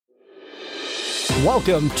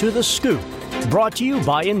Welcome to The Scoop, brought to you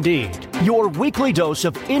by Indeed, your weekly dose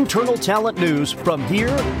of internal talent news from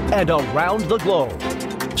here and around the globe.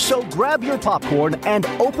 So grab your popcorn and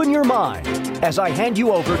open your mind as I hand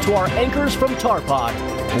you over to our anchors from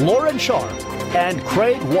Tarpod, Lauren Sharp and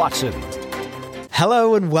Craig Watson.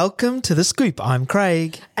 Hello and welcome to The Scoop. I'm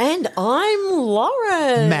Craig. And I'm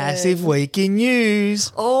Lauren. Massive week in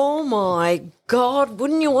news. Oh my God,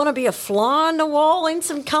 wouldn't you want to be a fly on the wall in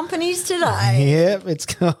some companies today? Yep, it's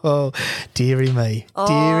dearie me.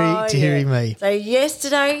 Dearie me. So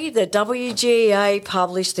yesterday, the WGA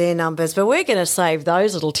published their numbers, but we're going to save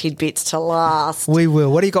those little tidbits to last. We will.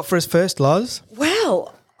 What do you got for us first, Loz?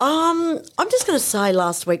 Well, I'm just going to say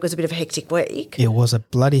last week was a bit of a hectic week. It was a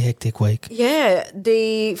bloody hectic week. Yeah,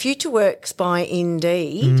 the Future Works by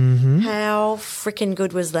Indeed. Mm-hmm. How freaking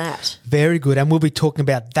good was that? Very good. And we'll be talking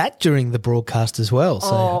about that during the broadcast as well.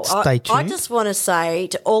 So stay tuned. I just want to say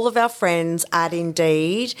to all of our friends at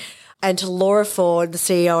Indeed and to Laura Ford, the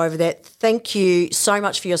CEO over there, thank you so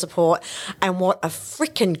much for your support and what a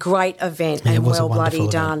freaking great event and well bloody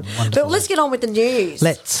done. But let's get on with the news.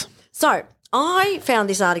 Let's. So I found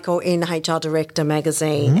this article in HR Director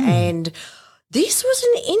magazine and this was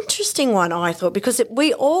an interesting one, I thought, because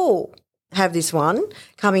we all have this one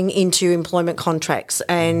coming into employment contracts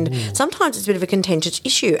and sometimes it's a bit of a contentious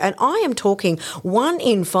issue. And I am talking 1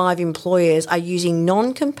 in 5 employers are using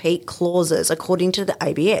non-compete clauses according to the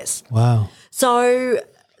ABS. Wow. So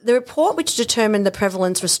the report, which determined the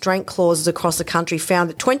prevalence restraint clauses across the country, found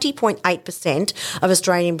that 20.8% of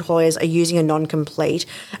Australian employers are using a non-compete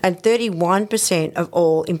and 31% of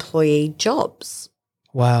all employee jobs.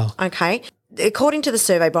 Wow. Okay. According to the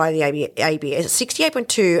survey by the ABS,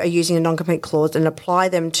 68.2% are using a non-compete clause and apply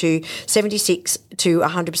them to 76 to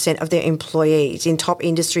 100% of their employees in top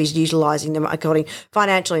industries utilising them, according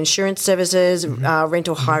financial insurance services,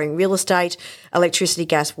 rental, hiring, real estate, electricity,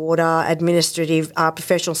 gas, water, administrative,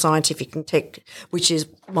 professional, scientific and tech, which is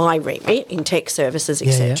my remit in tech services,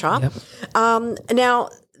 etc. Now,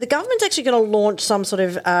 the government's actually going to launch some sort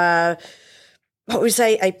of what we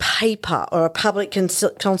say, a paper or a public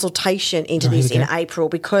consultation into this in April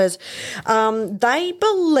because they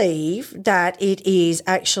believe that it is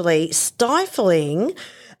actually stifling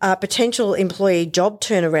potential employee job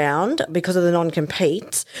turnaround because of the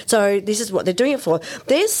non-competes. So this is what they're doing it for.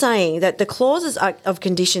 They're saying that the clauses of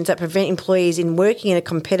conditions that prevent employees in working in a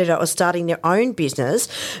competitor or starting their own business,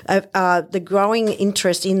 the growing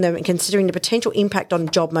interest in them and considering the potential impact on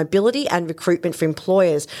job mobility and recruitment for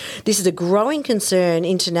employers. This is a growing concern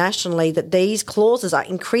internationally that these clauses are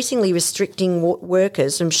increasingly restricting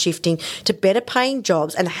workers from shifting to better paying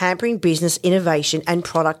jobs and hampering business innovation and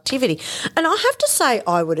productivity. And I have to say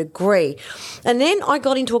I would agree. And then I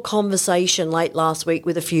got into a conversation late last week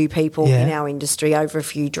with a few people in our industry over a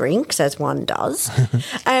few drinks, as one does.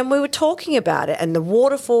 And we were talking about it and the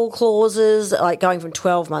waterfall clauses, like going from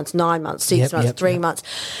 12 months, 9 months, 6 months, 3 months.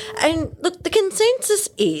 And look, the consensus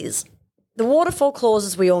is the waterfall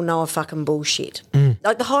clauses we all know are fucking bullshit.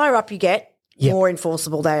 Like the higher up you get, more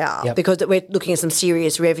enforceable they are because we're looking at some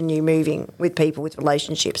serious revenue moving with people with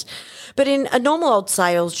relationships. But in a normal old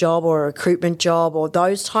sales job or a recruitment job or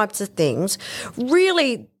those types of things,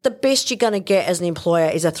 really the best you're going to get as an employer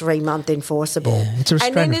is a 3-month enforceable. Yeah, it's a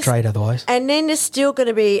restraint of trade otherwise. And then there's still going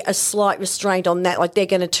to be a slight restraint on that, like they're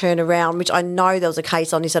going to turn around, which I know there was a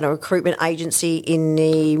case on this at a recruitment agency in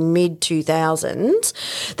the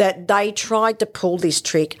mid-2000s that they tried to pull this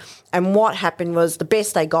trick. And what happened was the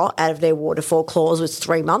best they got out of their waterfall clause was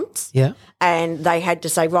 3 months. Yeah. And they had to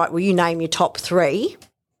say, right, well, you name your top 3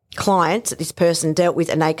 clients that this person dealt with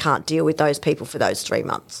and they can't deal with those people for those 3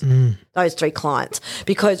 months, those 3 clients,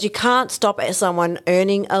 because you can't stop someone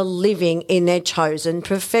earning a living in their chosen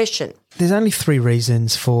profession. There's only 3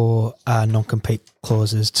 reasons for non-compete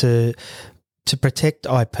clauses: to protect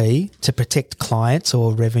IP, to protect clients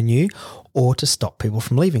or revenue, or to stop people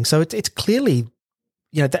from leaving. So it's clearly,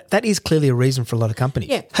 you know, that is clearly a reason for a lot of companies.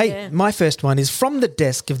 Yeah. Hey, my first one is from the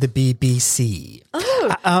desk of the BBC.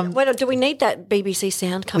 Well, do we need that BBC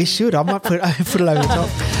sound coming? We should. I might put it over the top.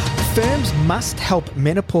 Firms must help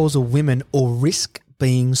menopausal women or risk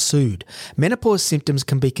being sued. Menopause symptoms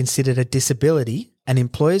can be considered a disability and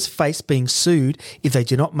employers face being sued if they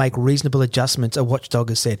do not make reasonable adjustments, a watchdog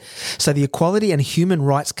has said. So the Equality and Human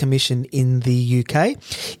Rights Commission in the UK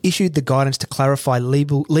issued the guidance to clarify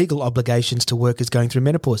legal obligations to workers going through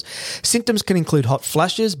menopause. Symptoms can include hot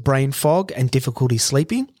flushes, brain fog and difficulty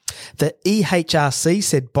sleeping. The EHRC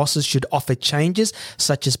said bosses should offer changes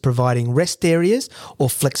such as providing rest areas or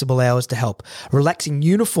flexible hours to help, relaxing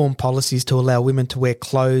uniform policies to allow women to wear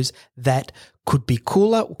clothes that could be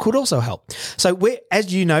cooler could also help. So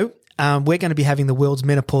as you know, we're going to be having the world's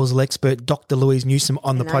menopausal expert, Dr. Louise Newsom,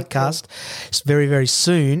 on the podcast. It's very, very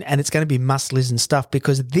soon, and it's going to be must-listen stuff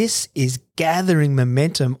because this is gathering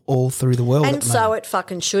momentum all through the world. And so it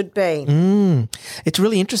fucking should be. It's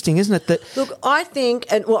really interesting, isn't it? That Look, I think,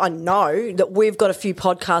 and well, I know that we've got a few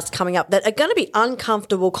podcasts coming up that are going to be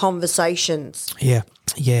uncomfortable conversations. Yeah,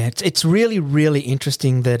 it's really, really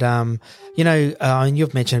interesting that and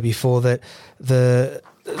you've mentioned it before that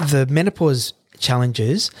the menopause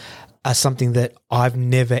challenges are something that I've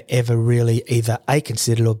never ever really either A,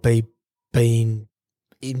 considered or B, been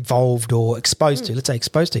involved or exposed to. Let's say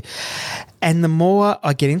exposed to. And the more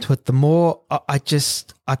I get into it, the more I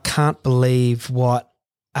can't believe what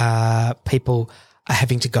people are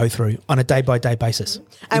having to go through on a day-by-day basis.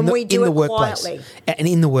 And we do in the it workplace. quietly. And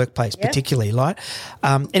in the workplace particularly. Like,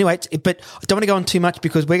 anyway, but I don't want to go on too much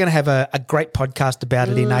because we're going to have a great podcast about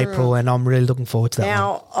it in April, and I'm really looking forward to that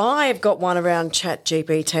Now, I've got one around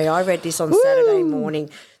ChatGPT. I read this on Saturday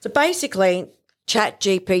morning. So basically,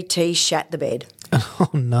 ChatGPT shat the bed. Oh,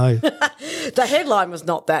 no. The headline was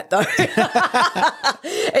not that, though.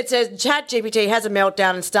 It says ChatGPT has a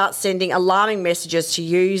meltdown and starts sending alarming messages to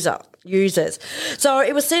users. So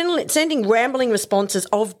it was sending rambling responses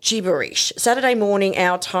of gibberish. Saturday morning,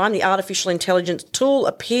 our time, the artificial intelligence tool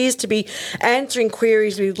appears to be answering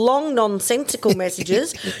queries with long, nonsensical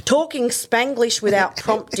messages, talking Spanglish without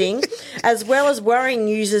prompting, as well as worrying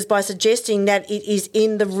users by suggesting that it is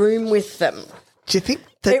in the room with them. Do you think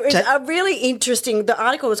that it was a really interesting. The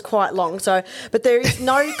article was quite long, but there is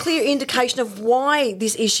no clear indication of why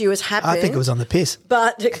this issue has happened. I think it was on the piss.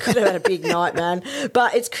 But it could have had a big night, man.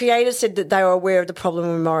 But its creators said that they were aware of the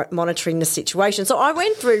problem and monitoring the situation. So I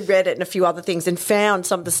went through Reddit and a few other things and found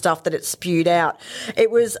some of the stuff that it spewed out.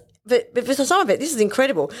 It was. But for some of it, this is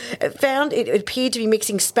incredible. It appeared to be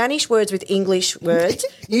mixing Spanish words with English words,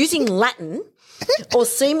 using Latin. Or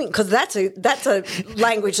because that's a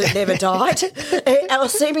language that never died, or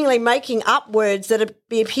seemingly making up words that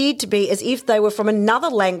appeared to be as if they were from another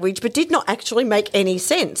language but did not actually make any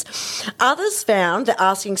sense. Others found that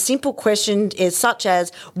asking simple questions such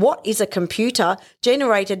as "What is a computer?"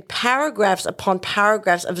 generated paragraphs upon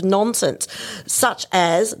paragraphs of nonsense, such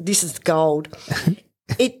as "This is gold."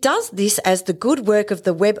 It does this as the good work of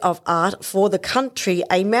the web of art for the country,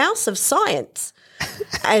 a mouse of science.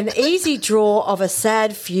 An easy draw of a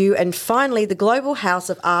sad few, and finally the global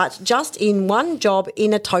house of art just in one job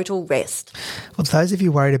in a total rest. Well, those of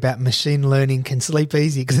you worried about machine learning can sleep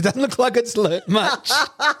easy because it doesn't look like it's learnt much.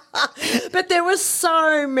 But there were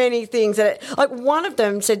so many things that, like one of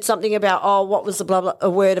them said something about, what was the blah blah, a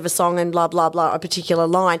word of a song and blah blah blah, a particular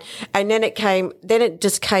line, and then it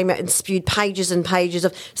just came out and spewed pages and pages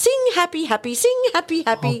of sing happy happy, sing happy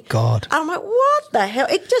happy. Oh God! And I'm like, what the hell?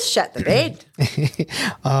 It just shat the bed.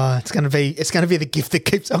 It's going to be the gift that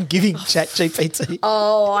keeps on giving, ChatGPT.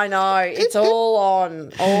 Oh, I know. It's all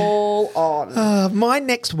on. My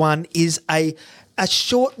next one is a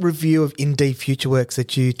short review of Indeed Future Works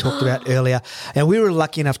that you talked about earlier. And we were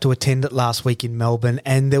lucky enough to attend it last week in Melbourne,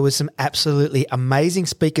 and there were some absolutely amazing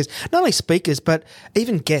speakers, not only speakers, but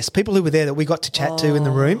even guests, people who were there that we got to chat to in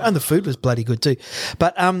the room, and the food was bloody good too.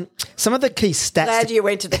 But some of the key stats... Glad you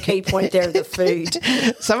went to the key point there of the food.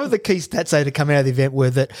 Some of the key stats though to come out of the event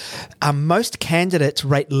were that most candidates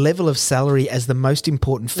rate level of salary as the most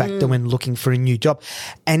important factor when looking for a new job.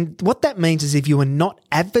 And what that means is if you are not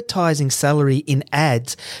advertising salary in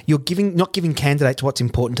ads, you're not giving candidates what's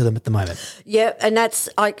important to them at the moment. Yeah, and that's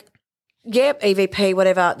like, EVP,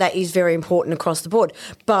 whatever, that is very important across the board.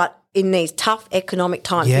 But in these tough economic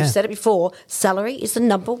times, we've said it before, salary is the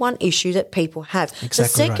number one issue that people have. Exactly the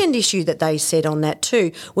second issue that they said on that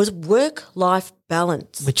too was work-life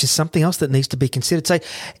balance. Which is something else that needs to be considered. So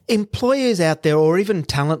employers out there, or even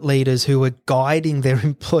talent leaders who are guiding their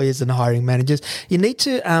employers and hiring managers, you need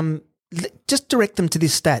to just direct them to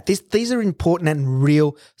this stat. These are important and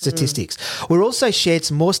real statistics. We're also shared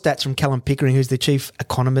some more stats from Callum Pickering, who's the chief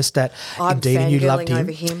economist at Indeed, and you loved him.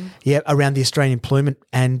 Over him. Yeah, around the Australian employment.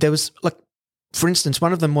 And there was for instance,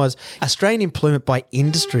 one of them was Australian employment by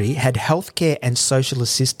industry had healthcare and social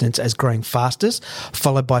assistance as growing fastest,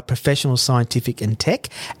 followed by professional, scientific and tech,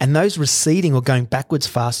 and those receding or going backwards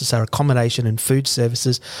fastest are accommodation and food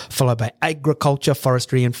services, followed by agriculture,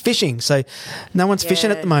 forestry and fishing. So no one's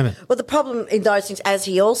fishing at the moment. Well, the problem in those things, as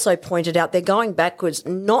he also pointed out, they're going backwards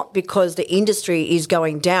not because the industry is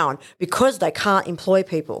going down, because they can't employ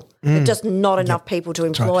people. There's just not enough people to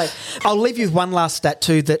employ. Right. I'll leave you with one last stat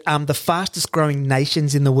too, that the fastest growing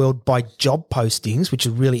nations in the world by job postings, which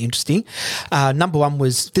is really interesting. Number one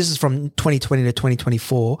was, this is from 2020 to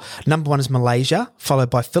 2024, number one is Malaysia,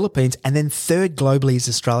 followed by Philippines, and then third globally is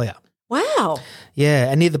Australia. Wow.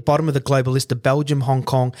 Yeah, and near the bottom of the global list are Belgium, Hong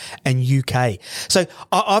Kong, and UK. So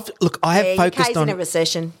I have focused UK's on in a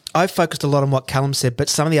recession. I've focused a lot on what Callum said, but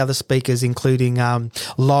some of the other speakers, including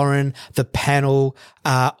Lauren, the panel,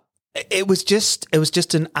 it was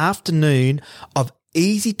just an afternoon of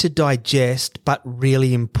easy to digest but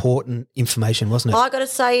really important information, wasn't it? I got to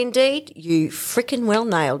say, indeed, you freaking well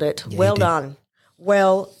nailed it. Yeah, well done.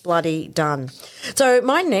 Well bloody done. So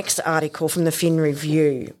my next article from the Fin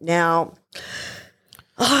Review. Now,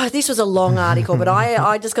 this was a long article, but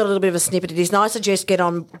I just got a little bit of a snippet of this, and I suggest get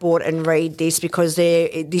on board and read this because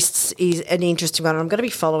this is an interesting one, and I'm going to be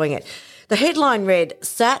following it. The headline read,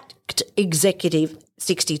 Sacked Executive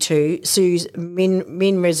 62 sues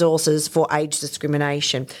Min Resources for age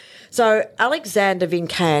discrimination. So Alexander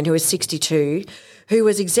Vincan, who is 62, who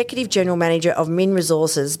was Executive General Manager of Min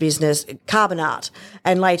Resources business Carbonate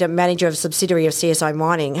and later manager of subsidiary of CSI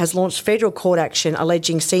Mining, has launched federal court action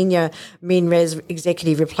alleging senior MinRes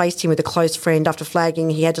executive replaced him with a close friend after flagging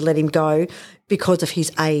he had to let him go because of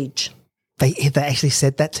his age. They actually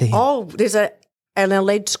said that to him. Oh, there's an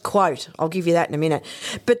alleged quote. I'll give you that in a minute.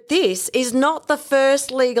 But this is not the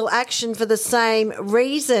first legal action for the same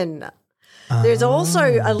reason. There's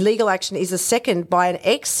also a legal action is a second by an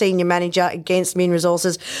ex-senior manager against Min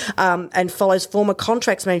Resources and follows former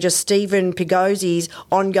contracts manager Stephen Pigozzi's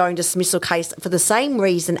ongoing dismissal case for the same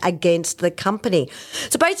reason against the company.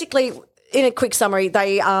 So basically, in a quick summary,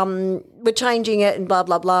 they were changing it and blah,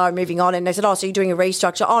 blah, blah, and moving on. And they said, so you're doing a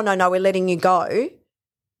restructure. Oh, no, we're letting you go.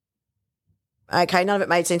 Okay, none of it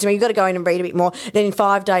made sense. I mean, you've got to go in and read a bit more. Then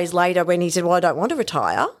 5 days later when he said, I don't want to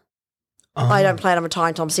retire, I don't plan on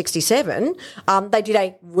retiring until I'm 67. They did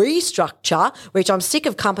a restructure, which I'm sick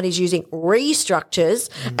of companies using restructures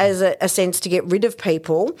as a sense to get rid of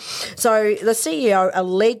people. So the CEO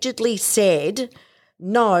allegedly said,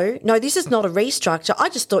 no, this is not a restructure. I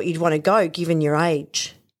just thought you'd want to go given your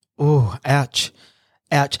age. Oh, ouch.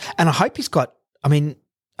 And I hope they've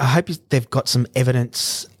got some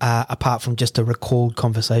evidence apart from just a recalled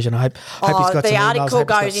conversation. I hope he's got the some article emails,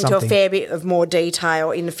 goes into a fair bit of more detail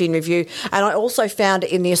in the Fin Review, and I also found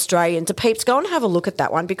it in the Australian. So peeps, go and have a look at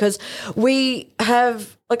that one because we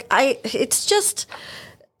have it's just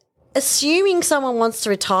assuming someone wants to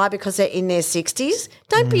retire because they're in their 60s.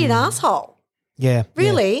 Don't be an asshole. Yeah,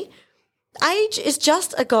 really. Yeah. Age is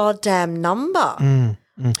just a goddamn number.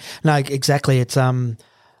 No, exactly. It's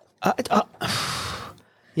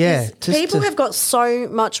yeah, people have got so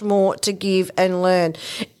much more to give and learn,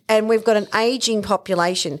 and we've got an ageing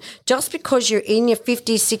population. Just because you're in your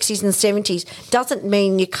 50s, 60s and 70s doesn't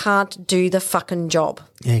mean you can't do the fucking job.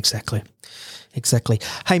 Yeah, exactly.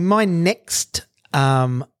 Hey, my next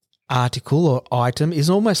article or item is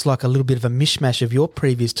almost like a little bit of a mishmash of your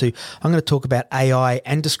previous two. I'm going to talk about AI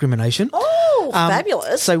and discrimination. Oh,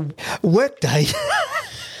 fabulous. So Workday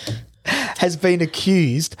has been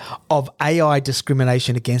accused of AI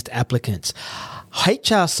discrimination against applicants.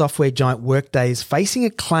 HR software giant Workday is facing a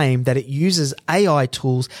claim that it uses AI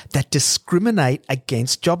tools that discriminate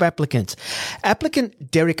against job applicants.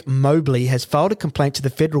 Applicant Derek Mobley has filed a complaint to the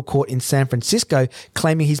federal court in San Francisco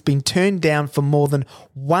claiming he's been turned down for more than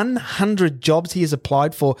 100 jobs he has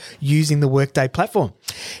applied for using the Workday platform.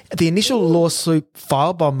 The initial lawsuit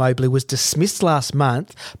filed by Mobley was dismissed last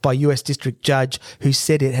month by US District Judge who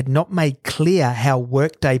said it had not made clear how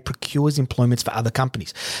Workday procures employments for other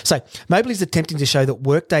companies. So Mobley's attempting to show that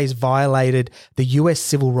Workday has violated the US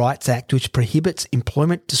Civil Rights Act, which prohibits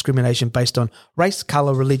employment discrimination based on race,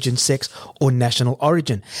 colour, religion, sex, or national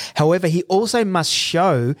origin. However, he also must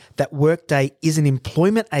show that Workday is an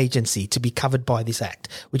employment agency to be covered by this act,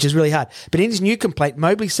 which is really hard. But in his new complaint,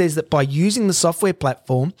 Mobley says that by using the software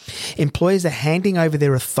platform, employers are handing over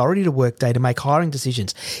their authority to Workday to make hiring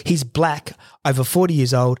decisions. He's black, over 40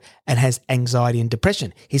 years old, and has anxiety and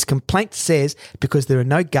depression. His complaint says because there are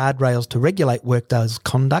no guardrails to regulate Workday's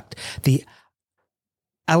conduct, the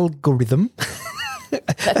algorithm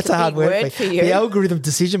that's a hard word for you. The algorithm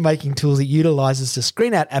decision-making tools it utilises to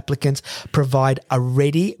screen out applicants provide a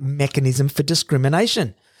ready mechanism for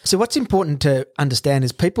discrimination. So what's important to understand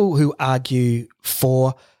is people who argue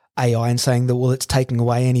for AI and saying that, well, it's taking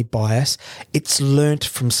away any bias, it's learnt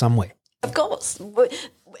from somewhere. Of course.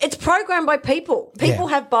 It's programmed by people. People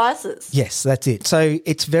have biases. Yes, that's it. So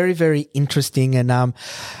it's very, very interesting and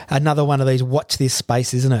another one of these watch this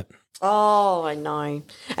space, isn't it? Oh, I know.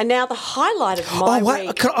 And now the highlight of my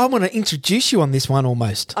week. I want to introduce you on this one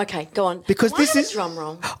almost. Okay, go on. Because this is drum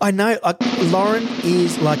roll. I know. Lauren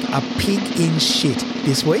is like a pig in shit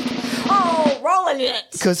this week. Oh, roll telling it.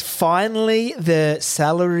 Because finally the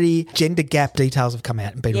salary gender gap details have come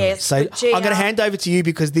out and been released. So I'm going to hand over to you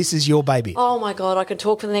because this is your baby. Oh, my God. I could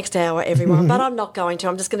talk for the next hour, everyone, but I'm not going to.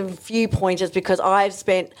 I'm just going to give a few pointers because I've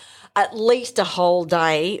spent at least a whole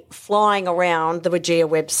day flying around the WGEA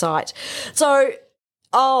website. So,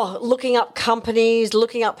 looking up companies,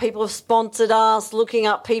 looking up people who've sponsored us, looking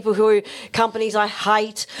up companies I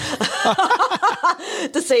hate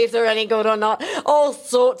to see if they're any good or not, all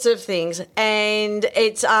sorts of things. And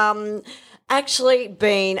it's actually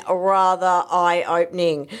been rather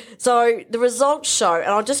eye-opening. So the results show, and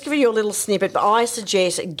I'll just give you a little snippet, but I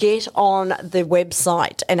suggest get on the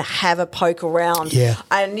website and have a poke around. Yeah.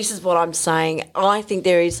 And this is what I'm saying. I think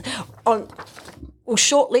there is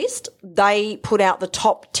shortlist, they put out the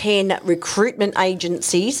top 10 recruitment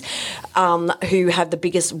agencies who have the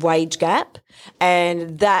biggest wage gap,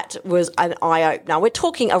 and that was an eye-opener. We're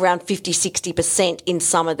talking around 50-60% in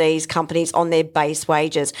some of these companies on their base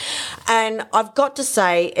wages. And I've got to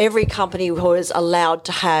say, every company was allowed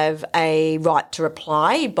to have a right to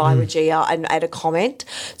reply by WGEA and add a comment,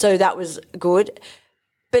 so that was good.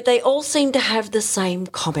 But they all seem to have the same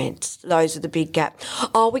comments. Those are the big gap.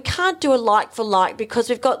 Oh, we can't do a like for like because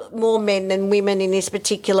we've got more men than women in this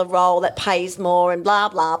particular role that pays more and blah,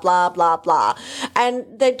 blah, blah, blah, blah. And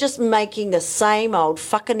they're just making the same old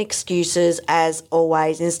fucking excuses as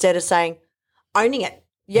always instead of saying, owning it.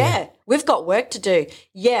 Yeah, we've got work to do.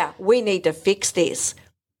 Yeah, we need to fix this.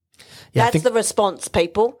 Yeah, That's the response,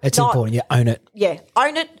 people. It's important. Yeah, own it. Yeah,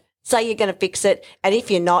 own it, say you're going to fix it, and if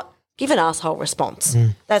you're not, give an asshole response.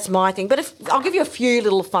 That's my thing. But I'll give you a few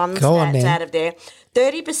little fun stats out of there.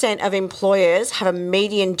 30% of employers have a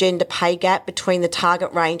median gender pay gap between the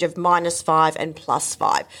target range of -5 and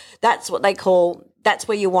 +5. That's what they call, that's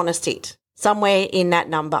where you want to sit, somewhere in that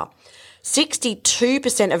number.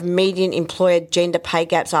 62% of median employer gender pay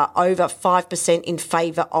gaps are over 5% in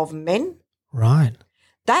favour of men. Right.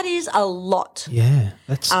 That is a lot. Yeah,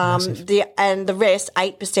 that's massive. The rest,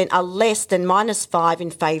 8%, are less than -5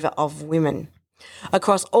 in favour of women.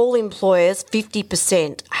 Across all employers,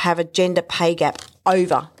 50% have a gender pay gap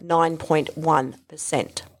over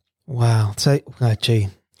 9.1%. Wow. So,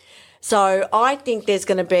 So I think there's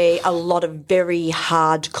going to be a lot of very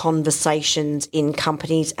hard conversations in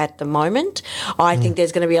companies at the moment. I think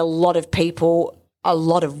there's going to be a lot of people, a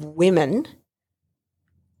lot of women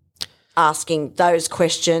asking those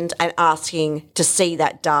questions and asking to see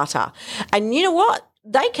that data. And you know what?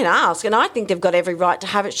 They can ask, and I think they've got every right to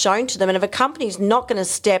have it shown to them. And if a company's not going to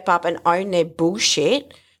step up and own their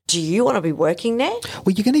bullshit, do you want to be working there?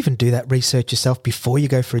 Well, you can even do that research yourself before you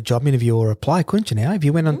go for a job interview or apply, couldn't you now? If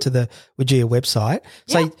you went onto the WGEA website,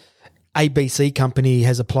 say ABC company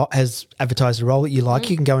has advertised a role that you like,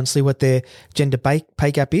 you can go and see what their gender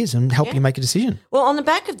pay gap is and help you make a decision. Well, on the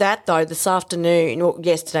back of that, though,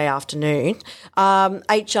 yesterday afternoon,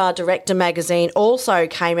 HR Director magazine also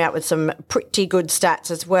came out with some pretty good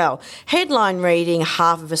stats as well. Headline reading,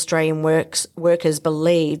 half of Australian workers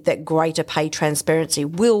believe that greater pay transparency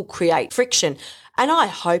will create friction, and I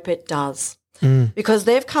hope it does. Because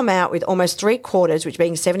they've come out with almost 3/4, which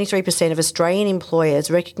being 73% of Australian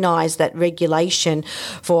employers recognise that regulation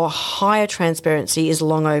for higher transparency is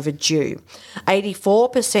long overdue.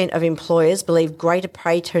 84% of employers believe greater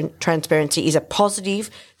pay transparency is a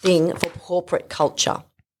positive thing for corporate culture.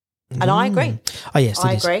 And I agree. Oh, yes,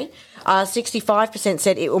 I agree. 65%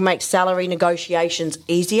 said it will make salary negotiations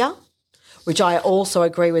easier, which I also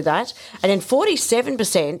agree with that. And then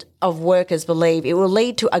 47% of workers believe it will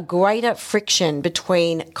lead to a greater friction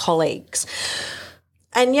between colleagues.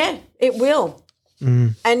 And, yeah, it will.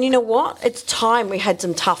 And you know what? It's time we had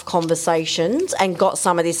some tough conversations and got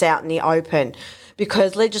some of this out in the open,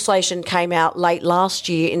 because legislation came out late last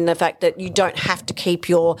year in the fact that you don't have to keep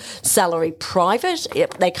your salary private.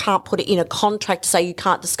 They can't put it in a contract to say you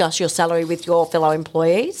can't discuss your salary with your fellow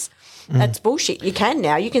employees. That's bullshit. You can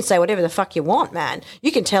now. You can say whatever the fuck you want, man.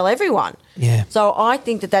 You can tell everyone. Yeah. So I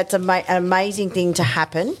think that that's an amazing thing to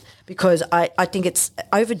happen, because I think it's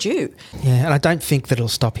overdue. Yeah, and I don't think that it'll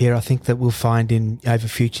stop here. I think that we'll find over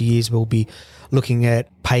future years we'll be looking at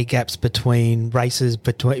pay gaps between races,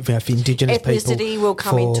 for Indigenous people. Ethnicity will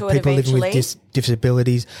come into it people eventually. living with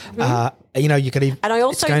disabilities. You could even. And I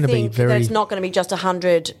also think that it's not going to be just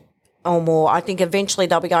 100 or more. I think eventually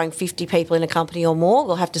they'll be going 50 people in a company or more.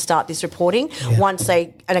 We'll have to start this reporting once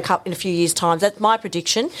in a few years' time. That's my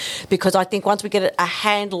prediction, because I think once we get a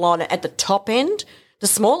handle on it at the top end, the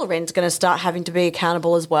smaller end's going to start having to be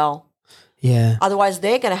accountable as well. Yeah. Otherwise,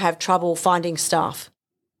 they're going to have trouble finding staff.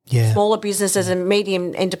 Yeah. Smaller businesses and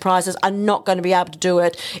medium enterprises are not going to be able to do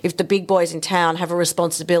it if the big boys in town have a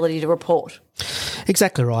responsibility to report.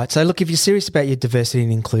 Exactly right. So, look, if you're serious about your diversity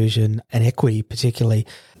and inclusion and equity, particularly,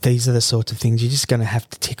 these are the sorts of things you're just going to have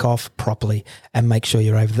to tick off properly and make sure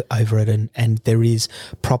you're over it, and there is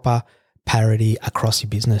proper parity across your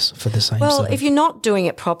business for the same Well, sort of- if you're not doing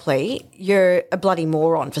it properly, you're a bloody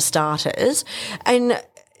moron for starters. And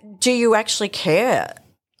do you actually care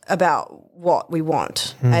about what we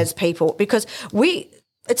want as people? Because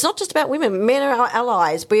it's not just about women. Men are our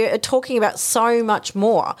allies. We are talking about so much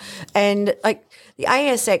more. And like the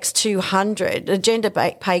ASX 200, the gender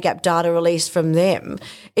pay gap data released from them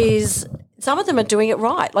is some of them are doing it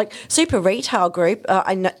right. Like Super Retail Group,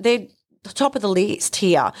 I know they're top of the list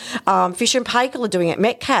here. Fisher and Paykel are doing it.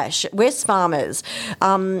 Metcash, Wesfarmers,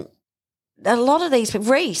 a lot of these,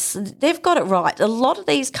 Reese, they've got it right. A lot of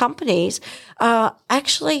these companies are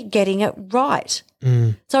actually getting it right.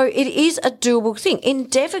 So it is a doable thing.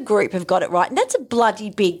 Endeavour Group have got it right, and that's a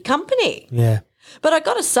bloody big company. Yeah. But I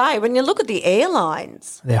got to say, when you look at the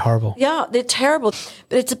airlines, They're horrible. yeah, they're terrible.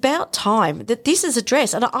 But it's about time that this is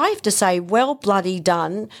addressed. And I have to say, well bloody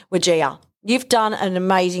done, Wajia. You've done an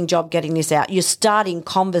amazing job getting this out. You're starting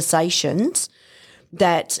conversations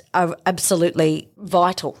that are absolutely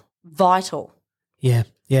vital. Yeah.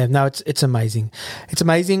 Yeah. No, it's amazing. It's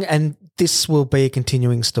amazing. And this will be a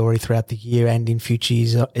continuing story throughout the year and in future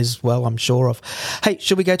years as well, I'm sure of. Hey,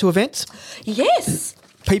 should we go to events? Yes.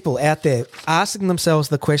 People out there asking themselves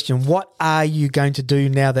the question, what are you going to do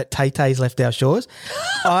now that Tay-Tay's left our shores?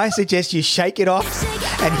 I suggest you shake it off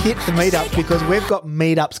and hit the meetups, because we've got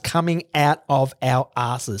meetups coming out of our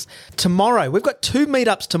asses. Tomorrow, we've got 2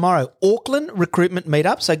 meetups tomorrow. Auckland Recruitment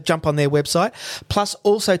Meetup, so jump on their website. Plus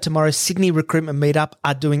also tomorrow, Sydney Recruitment Meetup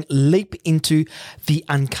are doing Leap into the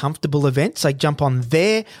Uncomfortable event. So jump on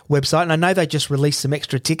their website. And I know they just released some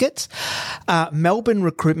extra tickets. Melbourne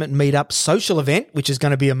Recruitment Meetup social event, which is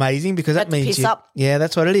going to be amazing, because that means yeah,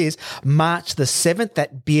 that's what it is. March the 7th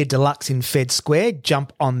at Beer Deluxe in Fed Square.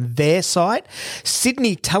 Jump on their site.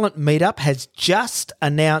 Sydney Talent Meetup has just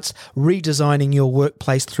announced redesigning your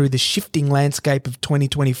workplace through the shifting landscape of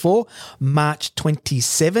 2024. March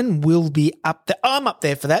 27 will be up there. I'm up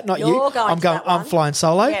there for that, not You're you. going I'm to going. that one. I'm flying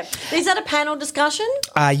solo. Yeah. Is that a panel discussion?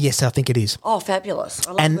 Yes, I think it is. Oh, fabulous.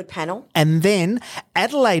 I love a good panel. And then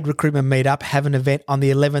Adelaide Recruitment Meetup have an event on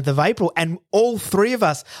the 11th of April, and all 3 of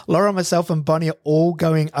us, Laura, myself and Bonnie, are all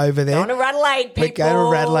going over there. Going to Adelaide, people. We're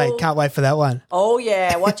going to Adelaide. Can't wait for that one. Oh,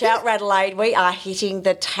 yeah. Watch out, Adelaide. We are hitting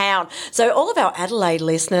the town. So all of our Adelaide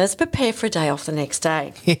listeners, prepare for a day off the next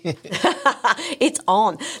day. It's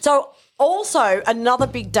on. So also, another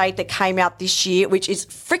big date that came out this year, which is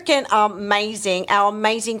freaking amazing. Our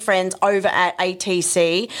amazing friends over at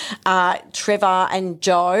ATC, Trevor and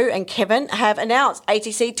Joe and Kevin, have announced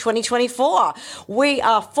ATC 2024. We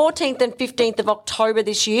are 14th and 15th of October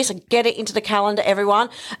this year, so get it into the calendar,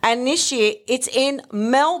 everyone. And this year, it's in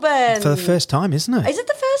Melbourne. For the first time, isn't it? Is it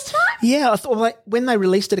the first time? Yeah, I thought when they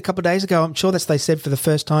released it a couple of days ago, I'm sure they said for the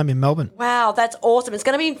first time in Melbourne. Wow, that's awesome. It's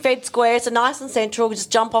going to be in Fed Square. It's nice and central.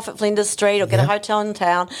 Just jump off at Flinders Street or get a hotel in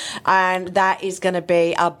town, and that is going to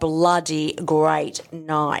be a bloody great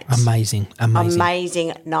night. Amazing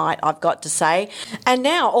night, I've got to say. And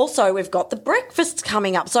now also we've got the breakfasts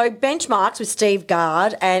coming up. So Benchmarks with Steve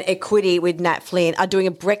Gard and Equity with Nat Flynn are doing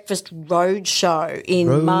a breakfast road show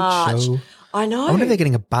in March. I know. I wonder if they're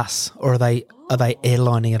getting a bus, or are they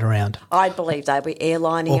airlining it around? I believe they'll be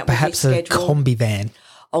airlining it. Or perhaps a combi van.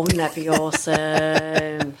 Oh, wouldn't that be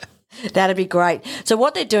awesome? That'd be great. So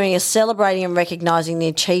what they're doing is celebrating and recognising the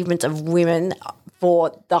achievements of women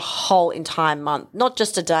for the whole entire month, not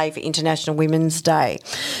just a day for International Women's Day.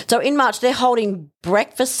 So in March, they're holding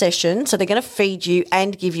breakfast sessions. So they're going to feed you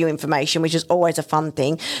and give you information, which is always a fun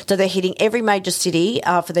thing. So they're hitting every major city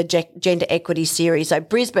for the Gender Equity Series. So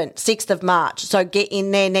Brisbane, 6th of March. So get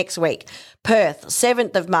in there next week. Perth,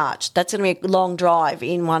 7th of March. That's going to be a long drive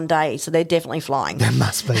in one day, so they're definitely flying. That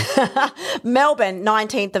must be. Melbourne,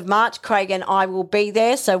 19th of March. Craig and I will be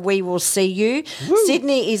there, so we will see you. Woo.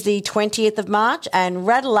 Sydney is the 20th of March, and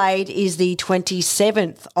Adelaide is the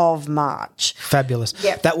 27th of March. Fabulous.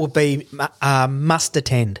 Yep. That will be must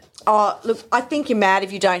attend. Oh, look, I think you're mad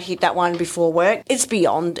if you don't hit that one before work. It's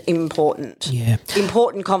beyond important. Yeah.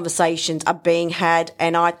 Important conversations are being had,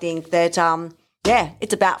 and I think that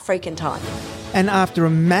it's about freaking time. And after a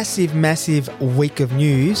massive, massive week of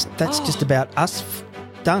news, that's just about us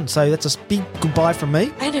done. So that's a big goodbye from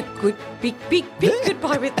me. And a good, big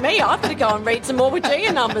goodbye with me. I've got to go and read some more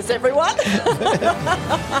Wajia numbers, everyone.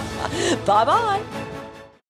 Bye-bye.